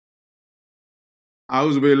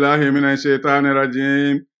أعوذ بالله من الشيطان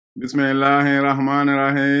الرجيم بسم الله الرحمن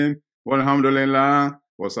الرحيم والحمد لله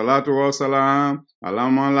والصلاة والسلام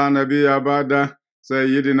على من لا نبي بعده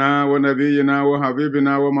سيدنا ونبينا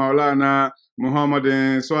وحبيبنا ومولانا محمد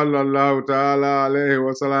صلى الله تعالى عليه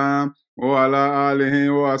وسلم وعلى آله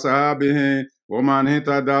وصحابه ومن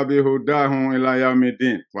اهتدى بهداه إلى يوم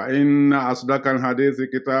الدين فإن أصدق الحديث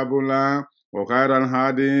كتاب الله وخير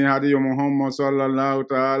الهدي هدي محمد صلى الله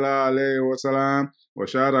تعالى عليه وسلم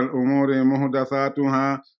وشر الأمور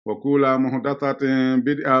محدثاتها وكل محدثة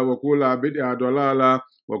بدعة وكل بدعة ضلالة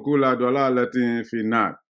وكل ضلالة في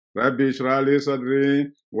النار. ربي اشرح لي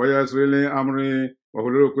صدري ويسر لي أمري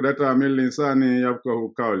واحلل عقدة من لساني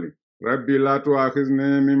يفقهوا قولي. ربي لا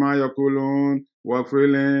تؤاخذني مما يقولون واغفر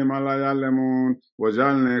لي ما لا يعلمون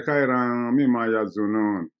واجعلني خيرا مما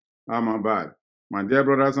يظنون. أما بعد. My dear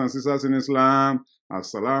brothers and sisters in Islam,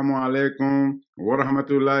 Assalamu alaikum wa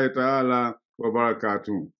rahmatullahi ta'ala wa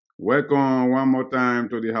barakatuh. Welcome one more time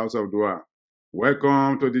to the House of Dua.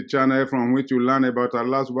 Welcome to the channel from which you learn about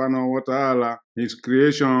Allah subhanahu wa ta'ala, His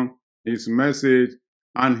creation, His message,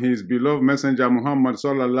 and His beloved messenger Muhammad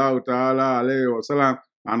sallallahu ta'ala alayhi wa sallam,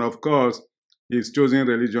 and of course, His chosen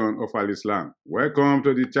religion of Al-Islam. Welcome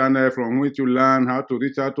to the channel from which you learn how to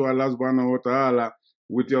reach out to Allah subhanahu wa ta'ala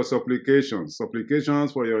with your supplications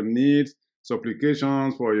for your needs,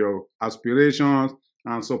 supplications for your aspirations,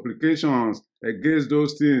 and supplications against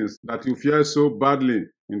those things that you fear so badly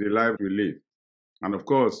in the life we live. And of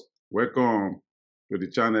course, welcome to the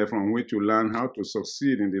channel from which you learn how to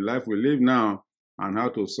succeed in the life we live now and how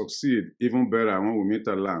to succeed even better when we meet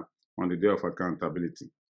Allah on the day of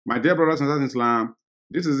accountability. My dear brothers and sisters in Islam,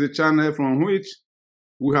 this is the channel from which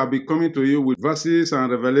we have been coming to you with verses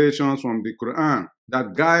and revelations from the Quran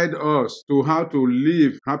that guide us to how to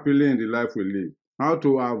live happily in the life we live, how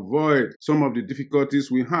to avoid some of the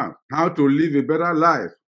difficulties we have, how to live a better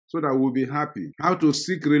life so that we'll be happy, how to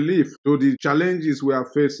seek relief to the challenges we are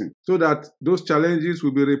facing so that those challenges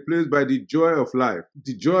will be replaced by the joy of life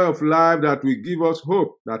that will give us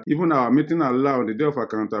hope that even our meeting Allah on the day of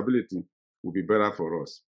accountability will be better for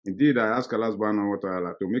us. Indeed, I ask Allah subhanahu wa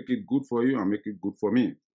ta'ala to make it good for you and make it good for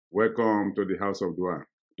me. Welcome to the House of Dua.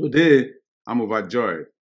 Today, I'm overjoyed.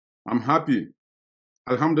 I'm happy.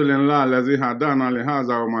 Alhamdulillah, lazi hadana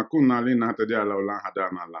lihaza wa ma kunna linahtadiya lawla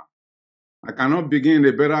hadana Allah. I cannot begin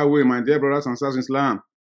a better way, my dear brothers and sisters in Islam,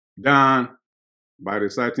 than by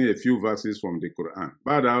reciting a few verses from the Quran.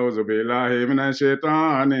 Ba'da'uzu billahi minash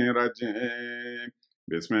shaitanir rajim.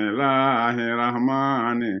 Bismillahir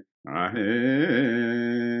rahmanir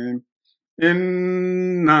rahim.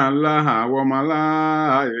 Inna Allaha wa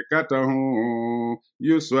malaikatahu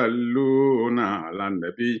yusalluna ala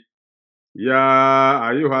nabi. Ya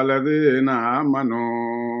ayyuhalladhina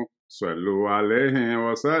amanu sallu alayhi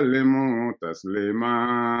wa sallimu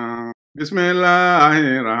taslima.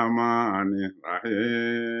 Bismillahir rahmanir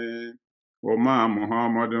rahim. Wa ma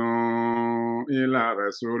Muhammadun illa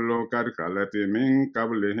rasulun qad khalat min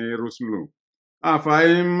qablihi rusulun.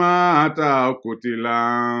 Afaima ata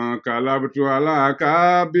kutila kalabtu ala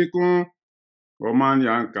kabikum Oman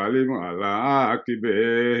yankalimu ala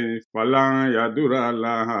akibe falan yadura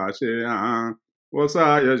la shay'an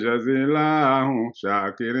wasa yajzilahu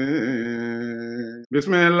shakirin.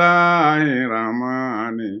 Bismillahir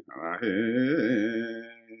rahmanir rahim.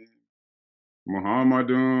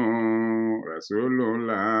 Muhammadun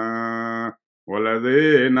Rasulullah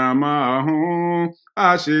waladhina ma'ahu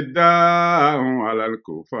ashidda'u 'alal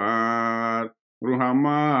kufar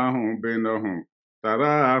ruhamahu bainahum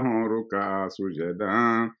tarahum ruk'a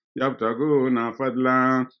sujadan yabtaguna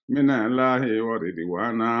fadlan minallahi wa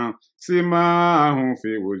ridwana simahum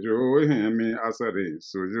fi wujuhihim min asari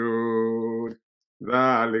sujud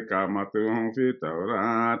dhalika matluhum fi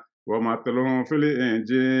tawrat wa matluhum fil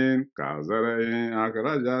injil kazara'in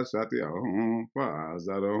akhraja shati'ahum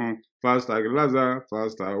fa'azarahum fastaglaza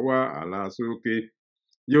fastawa ala suki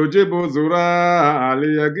yujibu zura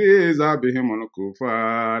aliyagiza bihimul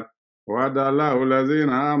kufar wa'adallahu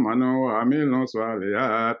allazina amanu wa amilu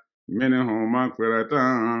salihati minhum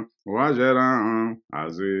maghfiratan wa ajran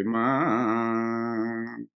azima.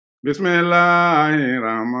 Bismillahir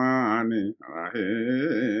rahmanir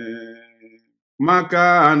rahim.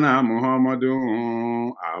 Makana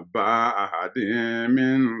Muhammadun abba ahadin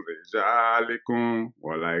min rijalikum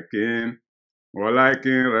walakin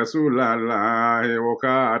Rasulallahi wa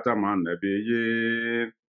khataman nabiyyin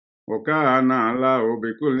wa kana Allahu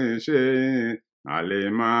bikulli shay'in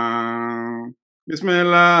alima.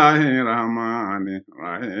 Bismillahir rahmanir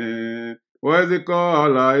rahim. Wa idh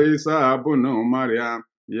qala Isa ibnu Maryam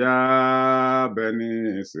ya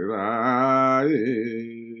bani Israila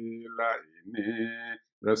إني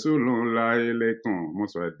رسول الله إليكم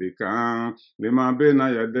مصدقا لما بين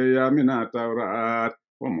يدي من التوراة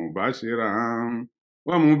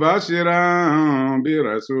ومبشرا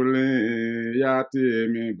برسول يأتي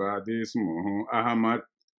من بعد اسمه أحمد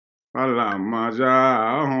فلما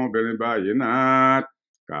جاءهم بالبينات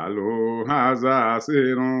قالوا هذا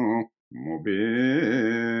سحر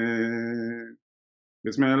مبين.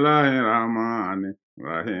 بسم الله الرحمن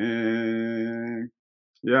الرحيم.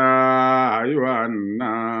 يا أيها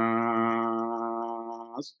الناس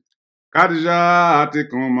قد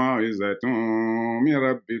جاءتكم موعظة من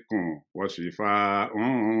ربكم وشفاء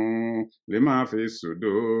لما في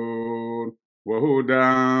الصدور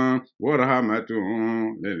وهدى ورحمة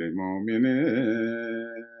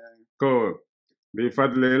للمؤمنين. قل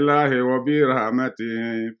بفضل الله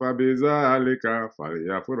وبرحمته فبذلك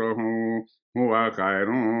فليفرحوا هو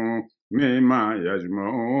خير مما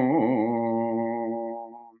يجمعون.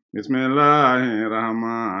 بسم الله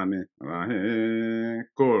الرحمن الرحيم.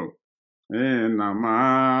 قل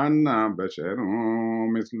إنما أنا بشر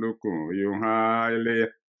مثلكم يوحى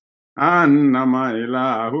إلي أنما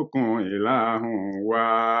إلهكم إله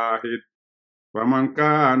واحد فمن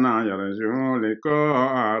كان يرجو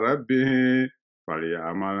لقاء ربه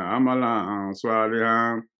فليعمل عملا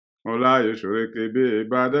صالحا ولا يشرك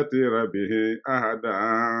بعبادة ربه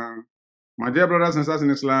أحدا. My dear brothers and sisters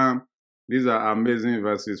in Islam, these are amazing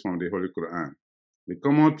verses from the Holy Quran. The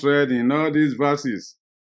common thread in all these verses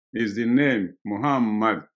is the name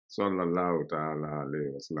Muhammad sallallahu ta'ala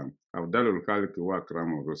alayhi wa sallam. Afdalul Khalqi wa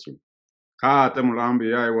Akramur Rusul. Khatamul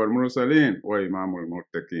Anbiya wal Mursalin wa Imamul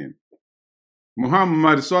Muttaqin.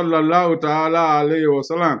 Muhammad sallallahu ta'ala alayhi wa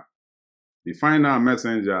sallam, the final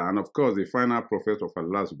messenger and of course the final prophet of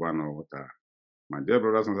Allah subhanahu wa ta'ala. My dear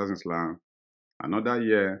brothers and sisters in Islam, another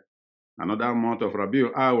year, another month of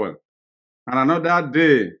Rabiul Awwal, and another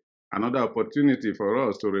day, another opportunity for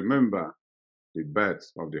us to remember the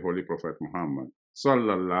birth of the Holy Prophet Muhammad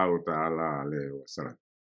sallallahu ta'ala alayhi wa sallam.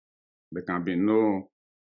 There can be no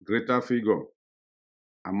greater figure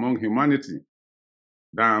among humanity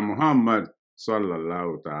than Muhammad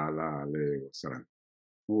sallallahu ta'ala alayhi wa sallam,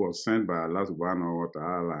 who was sent by Allah subhanahu wa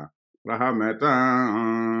ta'ala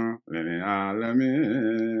rahmatan lil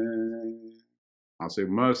alamin, as a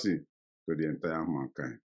mercy to the entire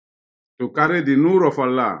mankind, to carry the nur of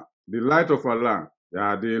Allah, the light of Allah.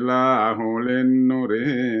 Yadillahu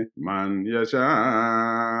lin-nuri man yasha.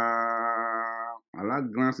 Allah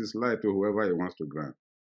grants his light to whoever he wants to grant.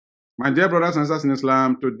 My dear brothers and sisters in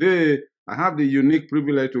Islam, today I have the unique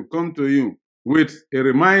privilege to come to you with a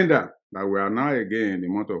reminder that we are now again in the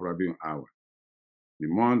month of Rabiul Awwal, the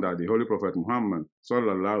month that the Holy Prophet Muhammad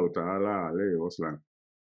sallallahu ta'ala alayhi wa sallam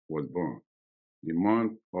was born, the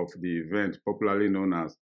month of the event popularly known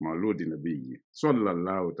as Mawlud Nabi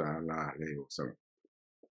sallallahu ta'ala alayhi wa sallam.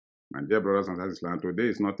 My dear brothers and sisters in Islam, today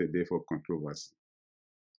is not a day for controversy.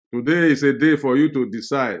 Today is a day for you to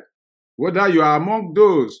decide whether you are among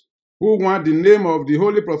those who want the name of the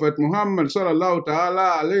Holy Prophet Muhammad sallallahu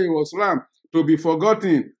ta'ala alayhi wa sallam to be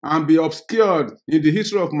forgotten and be obscured in the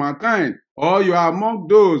history of mankind, or you are among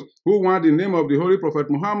those who want the name of the Holy Prophet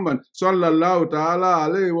Muhammad sallallahu ta'ala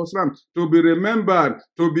alayhi wa sallam to be remembered,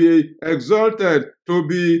 to be exalted, to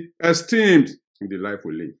be esteemed in the life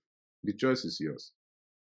we live. The choice is yours.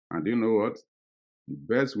 And you know what? The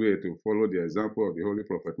best way to follow the example of the Holy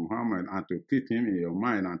Prophet Muhammad and to keep him in your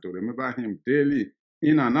mind and to remember him daily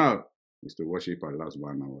in and out is to worship Allah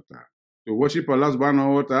subhanahu wa ta'ala. To worship Allah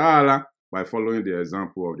subhanahu wa ta'ala by following the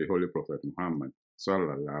example of the Holy Prophet Muhammad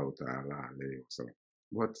sallallahu ta'ala alayhi wa sallam.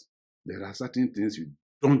 But there are certain things you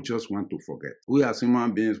don't just want to forget. We as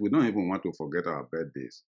human beings, we don't even want to forget our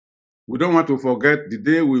birthdays. We don't want to forget the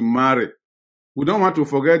day we married. We don't want to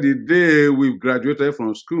forget the day we graduated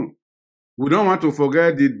from school. We don't want to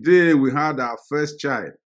forget the day we had our first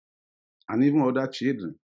child and even other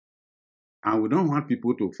children. And we don't want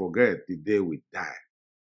people to forget the day we died.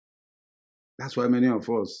 That's why many of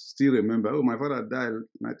us still remember, oh, my father died in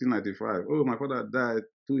 1995. Oh, my father died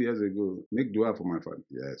 2 years ago. Make dua for my father.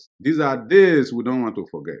 Yes. These are days we don't want to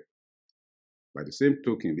forget. By the same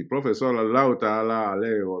token, the Prophet sallallahu ta'ala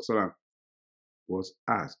alayhi wa sallam was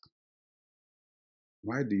asked,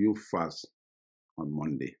 why do you fast on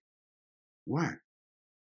Monday? Why?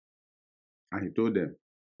 And he told them,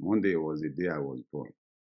 Monday was the day I was born.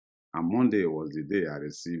 And Monday was the day I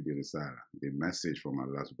received the Risala, the message from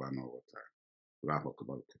Allah subhanahu wa ta'ala.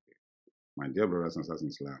 My dear brothers and sisters in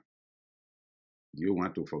Islam, do you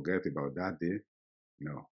want to forget about that day?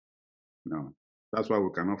 No. No. That's why we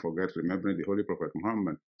cannot forget remembering the Holy Prophet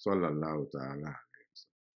Muhammad sallallahu ta'ala.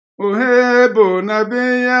 Uhibbu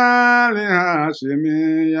nabiyya li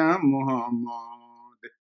Hashimiyya Muhammad.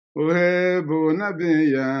 Uhibbu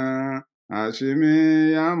nabiyya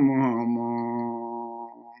Hashimiyya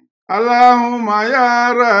Muhammad. Allahumma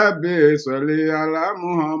ya Rabbi salli ala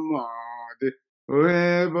Muhammad.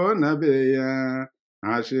 Uhibbu nabiyya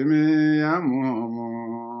Hashimiyya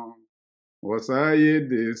Muhammad.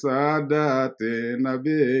 وسيد سادات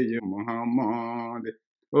نبي محمد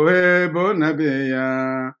أحب نبي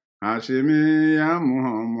هاشمي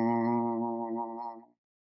محمد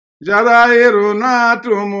جزائرنا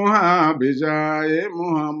تمها بجاي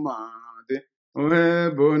محمد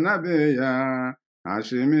أحب نبي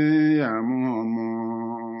هاشمي محمد.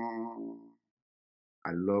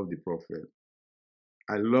 I love the Prophet.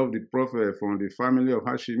 I love the Prophet from the family of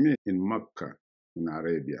Hashimi in Makkah, in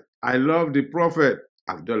Arabia. I love the Prophet,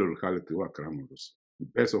 Afdalul Khalqi wa Akramur Rusul, the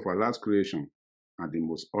best of Allah's creation and the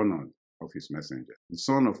most honored of his messenger, the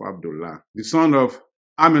son of Abdullah, the son of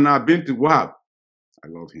Amina bint Wahab. I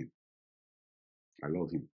love him. I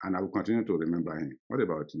love him. And I will continue to remember him. What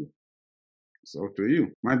about you? It's up to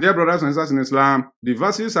you. My dear brothers and sisters in Islam, the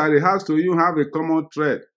verses I rehearse to you have a common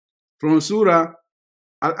thread. From Surah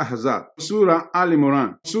Al-Ahzab, Surah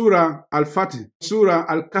Al-Imran, Surah Al-Fatih, Surah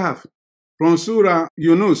Al-Kahf, from Surah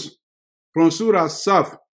Yunus, from Surah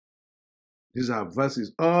Saf. These are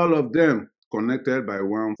verses, all of them connected by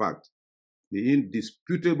one fact. The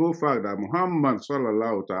indisputable fact that Muhammad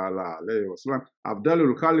sallallahu ta'ala alayhi wa sallam,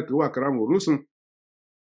 Afdalul Khalqi wa Akramur Rusul,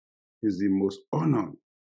 is the most honored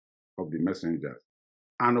of the messengers.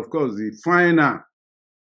 And of course, the final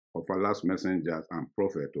of Allah's messengers and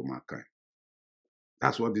prophet to mankind.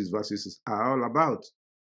 That's what these verses are all about.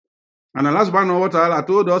 And Allah subhanahu wa ta'ala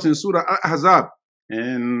told us in Surah Al-Ahzab,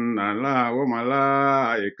 Inna Allah wa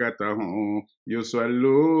malaikatahu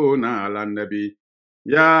yusalluna ala nabi.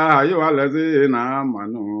 Ya ayyuhallazina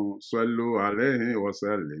amanu sallu alayhi wa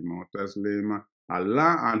sallimu taslima.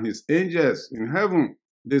 Allah and his angels in heaven,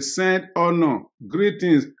 they send honor,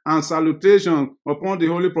 greetings, and salutations upon the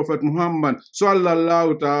Holy Prophet Muhammad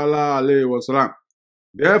sallallahu ta'ala alayhi wa sallam.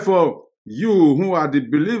 Therefore, you who are the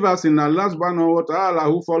believers in Allah subhanahu wa ta'ala,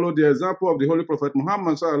 who follow the example of the Holy Prophet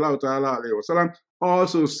Muhammad sallallahu ta'ala alayhi wa sallam,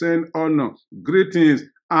 also send honor, greetings,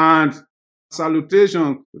 and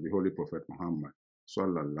salutations to the Holy Prophet Muhammad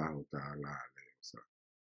sallallahu ta'ala alayhi wa sallam.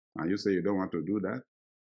 And you say you don't want to do that?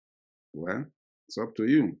 Well, it's up to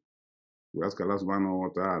you. We ask Allah subhanahu wa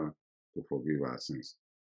ta'ala to forgive our sins.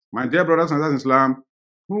 My dear brothers and sisters in Islam,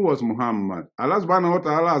 who was Muhammad? Allah subhanahu wa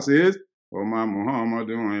ta'ala says, Muhammad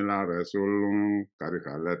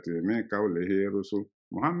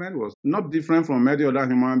was not different from any other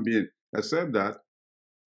human being, except that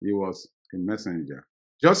he was a messenger.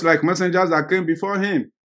 Just like messengers that came before him.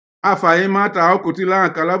 If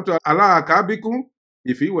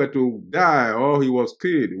he were to die or he was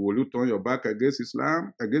killed, will you turn your back against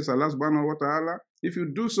Islam, against Allah subhanahu wa ta'ala? If you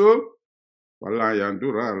do so, you have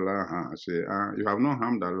not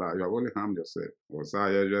harmed Allah, you have only harmed yourself.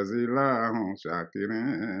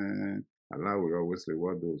 Allah will always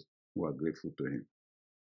reward those who are grateful to him.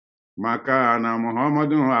 Makana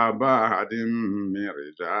Muhammadun Aba Hadim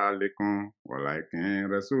Mirijalikum, Walaikin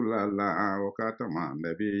Rasulallah Wakataman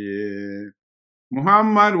Nabi.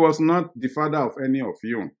 Muhammad was not the father of any of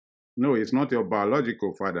you. No, he's not your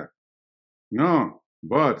biological father. No,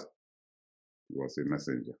 but he was a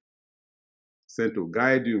messenger sent to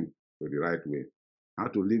guide you to the right way. How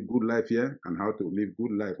to live good life here and how to live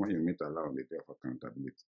good life when you meet Allah on the day of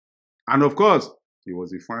accountability. And of course, he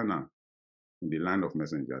was the final in the line of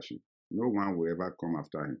messengership. No one will ever come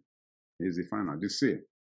after him. He is the final. The same.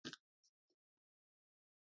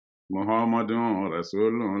 Muhammadun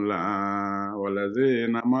Rasulullah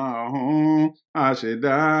walazina ma'ahum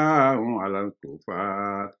ashidahum ala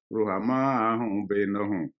al-kufar ruhamahum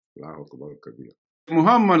bainahum Allahu akbar kabir.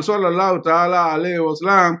 Muhammad sallallahu ta'ala alayhi wa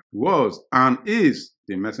sallam was and is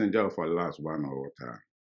the messenger of Allah subhanahu wa ta'ala.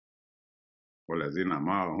 Walazina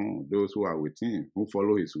ma'ahum, those who are with him, who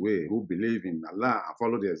follow his way, who believe in Allah and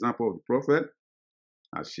follow the example of the Prophet,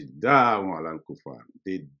 ashidahum ala al-kufar.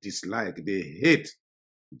 They dislike, they hate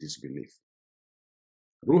disbelief.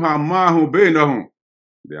 Ruhamahu bainahum.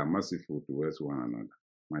 They are merciful towards one another.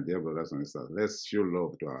 My dear brothers and sisters, let's show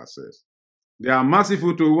love to ourselves. They are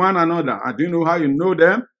merciful to one another. And do you know how you know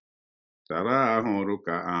them?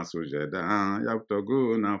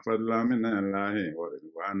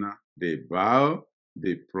 They bow,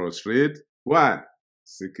 they prostrate. Why?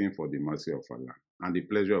 Seeking for the mercy of Allah and the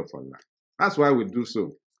pleasure of Allah. That's why we do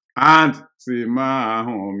so. And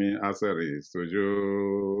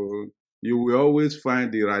you will always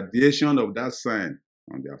find the radiation of that sign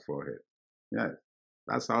on their forehead. Yes.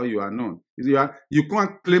 That's how you are known. You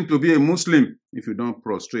can't claim to be a Muslim if you don't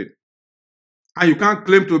prostrate. And you can't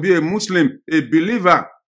claim to be a Muslim, a believer,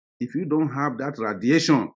 if you don't have that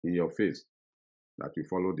radiation in your face, that you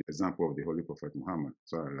follow the example of the Holy Prophet Muhammad.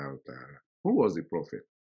 Who was the prophet?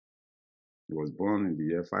 He was born in the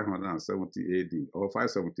year 570 AD or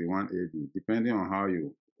 571 AD, depending on how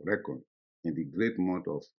you reckon, in the great month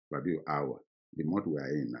of Rabiul Awwal, the month we are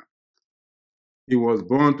in now. He was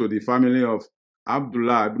born to the family of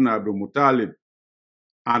Abdullah ibn Abdul Muttalib,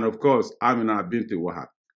 and of course, Amina bint Wahab.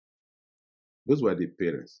 Those were the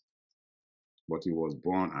parents. But he was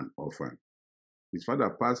born an orphan. His father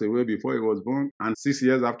passed away before he was born, and 6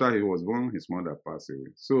 years after he was born, his mother passed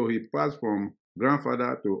away. So he passed from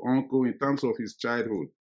grandfather to uncle in terms of his childhood.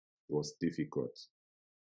 It was difficult.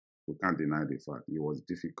 We can't deny the fact. It was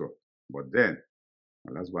difficult. But then,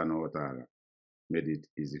 Allah subhanahu wa ta'ala made it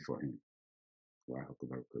easy for him.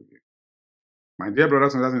 My dear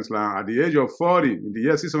brothers and sisters in Islam, at the age of 40, in the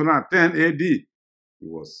year 610 AD, he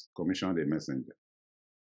was commissioned a messenger.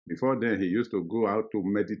 Before then, he used to go out to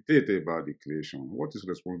meditate about the creation. What is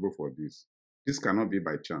responsible for this? This cannot be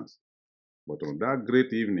by chance. But on that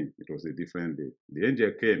great evening, it was a different day. The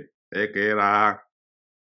angel came. Ekera,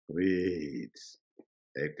 read.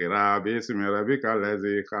 Ekera bismi rabbika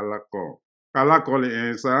allazi khalaq. Khalaqal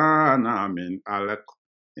insana min alaq.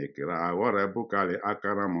 Ekera wa rabbuka li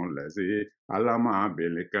akramu allazi allama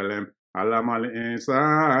bil kalam. Allamal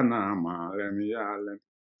insana ma lam ya'lam.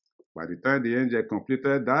 By the time the angel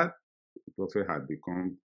completed that, the prophet had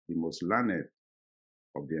become the most learned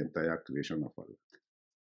of the entire creation of Allah.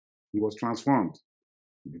 He was transformed.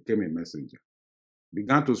 He became a messenger.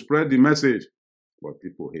 Began to spread the message, but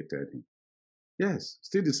people hated him. Yes,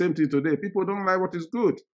 still the same thing today. People don't like what is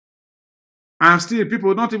good. And still,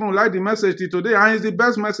 people don't even like the message till today, and it's the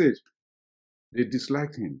best message. They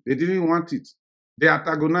disliked him. They didn't want it. They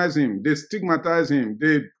antagonized him. They stigmatized him.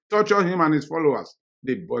 They tortured him and his followers.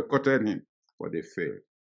 They boycotted him, but they failed.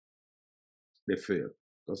 They failed.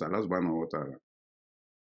 Because Allah subhanahu wa ta'ala,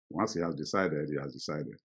 once he has decided, he has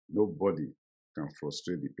decided. Nobody can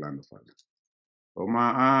frustrate the plan of Allah.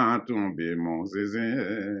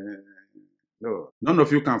 No, none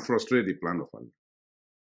of you can frustrate the plan of Allah.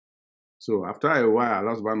 So after a while,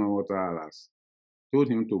 Allah subhanahu wa ta'ala told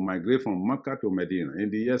him to migrate from Mecca to Medina in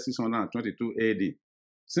the year 622 AD.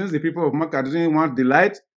 Since the people of Mecca didn't want the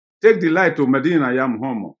light, take the light to Medina, ya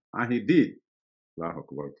Muhammad. And he did.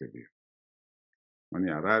 When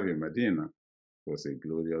he arrived in Medina, it was a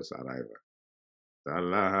glorious arrival.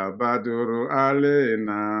 Talaha baduru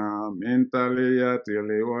alena min taliyati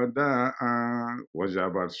liwada'a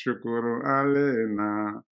wajabat shukuru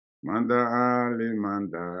alena manda ali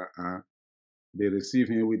manda'a. They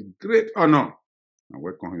received him with great honor and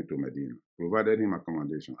welcomed him to Medina, provided him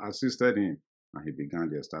accommodation, assisted him, and he began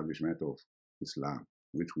the establishment of Islam,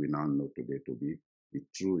 which we now know today to be the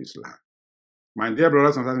true Islam. My dear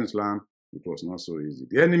brothers and sisters in Islam, it was not so easy.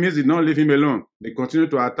 The enemies did not leave him alone. They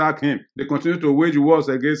continued to attack him. They continued to wage wars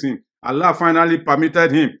against him. Allah finally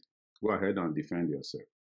permitted him. Go ahead and defend yourself.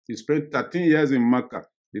 He spent 13 years in Mecca.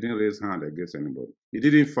 He didn't raise hand against anybody. He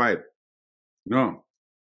didn't fight. No.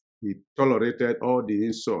 He tolerated all the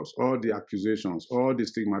insults, all the accusations, all the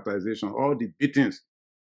stigmatization, all the beatings.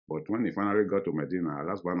 But when he finally got to Medina,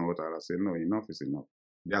 Allah subhanahu wa ta'ala said, no, enough is enough.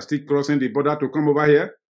 They are still crossing the border to come over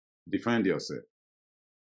here. Defend yourself.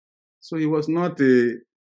 So he was not a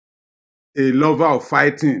lover of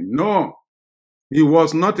fighting. No. He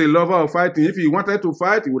was not a lover of fighting. If he wanted to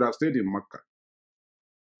fight, he would have stayed in Mecca.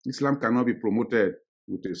 Islam cannot be promoted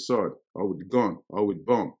with a sword or with gun or with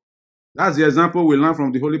bomb. That's the example we learn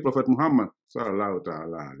from the Holy Prophet Muhammad.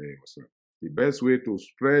 The best way to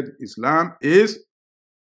spread Islam is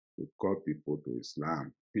to call people to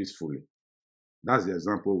Islam peacefully. That's the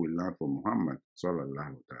example we learn from Muhammad.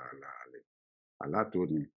 Allah told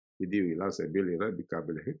him,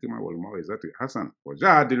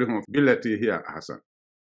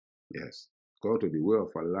 yes, go to the way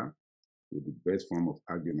of Allah with the best form of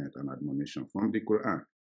argument and admonition from the Quran.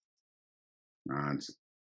 And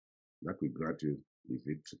that will grant you the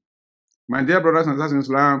victory. My dear brothers and sisters in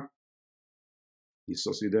Islam, he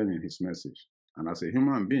succeeded in his message. And as a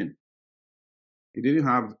human being, he didn't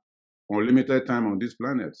have unlimited time on this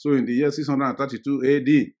planet. So in the year 632 AD,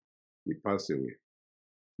 he passed away.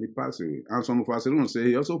 He passed away. And some of us say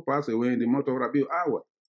he also passed away in the month of Rabiul Awwal.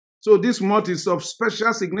 So this month is of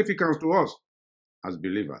special significance to us as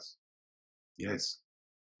believers. Yes,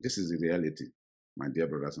 this is the reality, my dear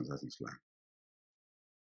brothers and sisters in Islam.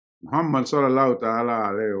 Muhammad sallallahu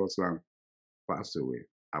ta'ala alayhi wa sallam passed away.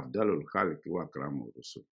 Afdalul Khaliq wa Akramu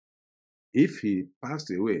Rasul. If he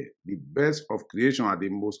passed away, the best of creation and the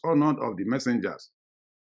most honored of the messengers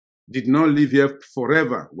did not live here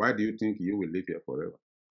forever, why do you think you will live here forever?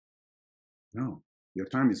 No, your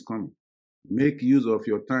time is coming. Make use of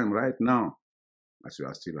your time right now as you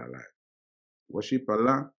are still alive. Worship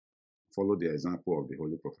Allah, follow the example of the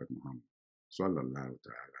Holy Prophet Muhammad. Sallallahu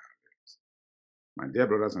ta'ala. My dear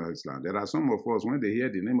brothers and sisters, there are some of us, when they hear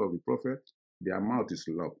the name of the Prophet, their mouth is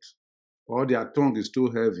locked, or their tongue is too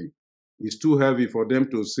heavy. It's too heavy for them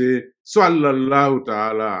to say, Sallallahu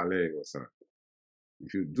ta'ala alayhi wa sallam.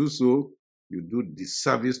 If you do so, you do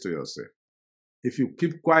disservice to yourself. If you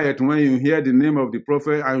keep quiet when you hear the name of the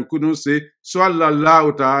Prophet and you couldn't say,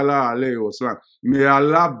 Sallallahu ta'ala alayhi wa sallam, may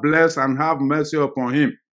Allah bless and have mercy upon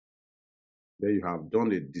him, then you have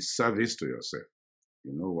done a disservice to yourself.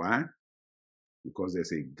 You know why? Because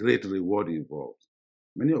there's a great reward involved.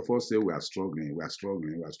 Many of us say we are struggling, we are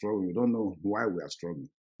struggling, we are struggling. We don't know why we are struggling.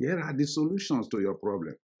 Here are the solutions to your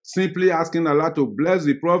problem. Simply asking Allah to bless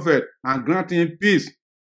the Prophet and grant him peace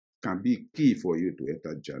can be key for you to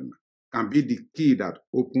enter Jannah. Can be the key that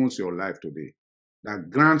opens your life today, that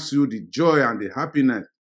grants you the joy and the happiness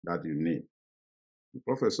that you need. The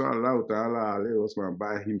Prophet Sallallahu Ta'ala Alaihi Wasallam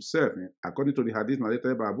by himself, according to the hadith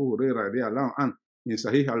narrated by Abu Hurairah in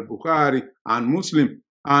Sahih al-Bukhari and Muslim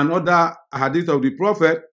and other hadith of the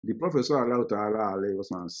Prophet Sallallahu Ta'ala Alaihi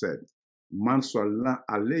Wasallam said, Man salla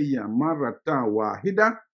alayya marratan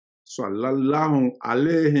wahida, sallallahu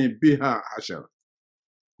alayhi biha ashar.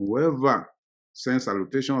 Whoever sends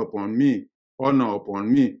salutation upon me, honor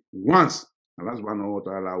upon me once, Allah subhanahu wa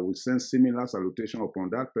ta'ala will send similar salutation upon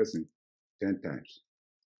that person 10 times.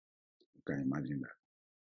 You can imagine that.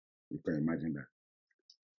 You can imagine that.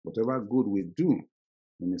 Whatever good we do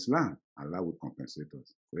in Islam, Allah will compensate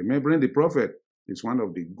us. Remembering the Prophet is one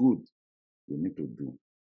of the good we need to do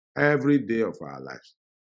every day of our lives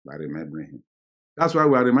by remembering him. That's why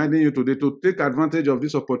we are reminding you today to take advantage of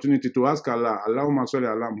this opportunity to ask Allah, Allahumma salli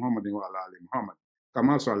ala Muhammadin wa ala ali Muhammad,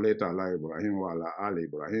 kama sallaita ala Ibrahim wa ala ali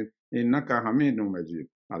Ibrahim, innaka hamidun majid.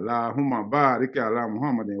 Allahumma barik ala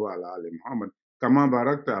Muhammadin wa ala ali Muhammad, kama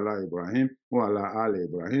barakta ala Ibrahim wa ala ali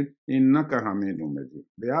Ibrahim, innaka hamidun majid.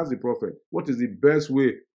 They asked the Prophet, what is the best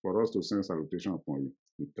way for us to send salutation upon you?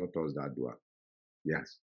 He taught us that dua.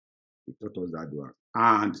 Yes, he taught us that dua.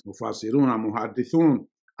 And Mufassirun and Muhaddithun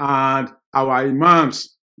and our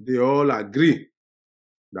Imams, they all agree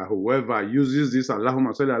that whoever uses this,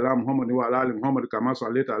 Allahumma salli ala Muhammad wa ala ali Muhammad kama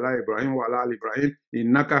sallaita ala Ibrahim wa ala ali Ibrahim,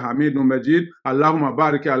 innaka hamidun majid, Allahumma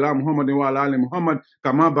barik ala Muhammad wa ala ali Muhammad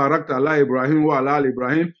kama barakta ala Ibrahim wa ala ali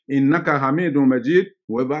Ibrahim, innaka hamidun majid,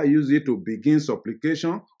 whoever uses it to begin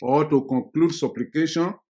supplication or to conclude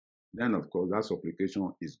supplication, then of course that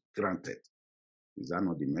supplication is granted. Is that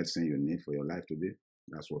not the medicine you need for your life today?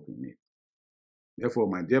 That's what we need. Therefore,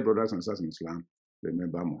 my dear brothers and sisters in Islam,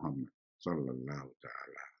 remember Muhammad sallallahu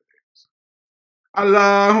ta'ala.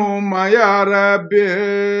 Allahumma ya Rabbi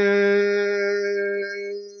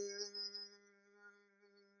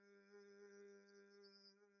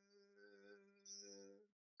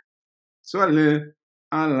salli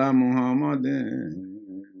ala Muhammadin.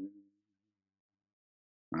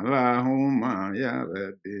 Allahumma ya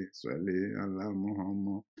Rabbi salli ala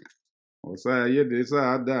Muhammad wa sayyidi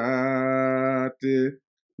sadati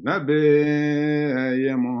Nabi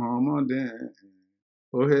ya Muhammadin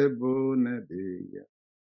uhibbu nabiyya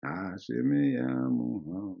Hashimi ya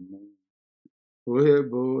Muhammad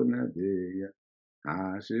uhibbu nabiyya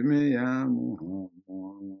Hashimi ya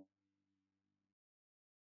Muhammad.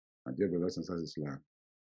 My dear brothers and sisters in Islam,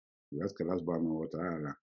 we ask Allah subhanahu wa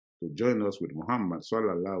ta'ala to join us with Muhammad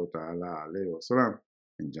sallallahu ta'ala alayhi wa sallam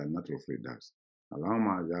in Jannatul Firdaus.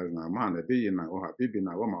 Allahumma ajalna ma nabiyyina wa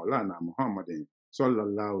habibina wa maulana Muhammadin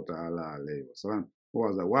sallallahu ta'ala alayhi wa sallam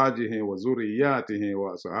wa zawajihi wa zuriyatihi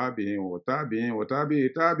wa sahabihi wa tabi'in wa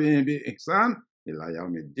tabi'in bi ihsan ila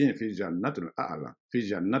yawmiddin fi jannatil a'la fi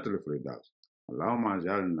jannatil firdaus. Allahumma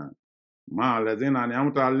ajalna ma alladhina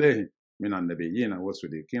an'amta alayhim min an-nabiyyina wa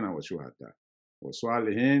siddiqina wa shuhada wa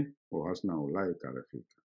salihin wa hasna ulaika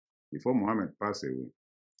rafiqa. Before Muhammad passed away,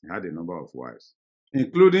 he had a number of wives,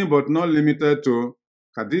 including but not limited to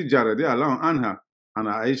Khadija radiallahu anha and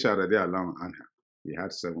Aisha radiallahu anha. He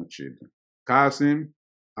had 7 children: Qasim,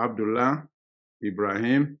 Abdullah,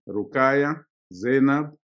 Ibrahim, Ruqayya,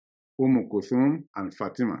 Zainab, Kulthum, and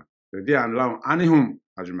Fatima radiallahu anhum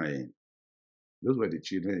ajma'in. Those were the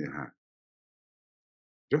children he had.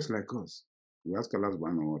 Just like us, we ask Allah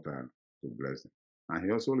subhanahu wa ta'ala to bless them. And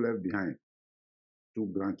he also left behind 2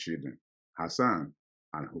 grandchildren, Hassan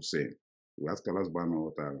and Hussein. We ask Allah subhanahu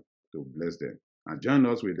wa ta'ala to bless them and join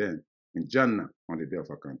us with them in Jannah on the day of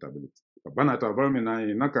accountability. ربنا تقبل منا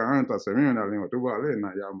إنك أنت السميع العليم وتب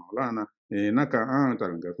علينا يا مولانا إنك أنت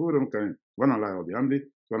الغفور الكريم. سبحان الله وبحمده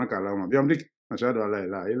سبحانك اللهم وبحمدك نشهد أن لا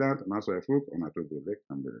إله إلا أنت نستغفرك ونتوب إليك.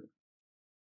 الحمد لله.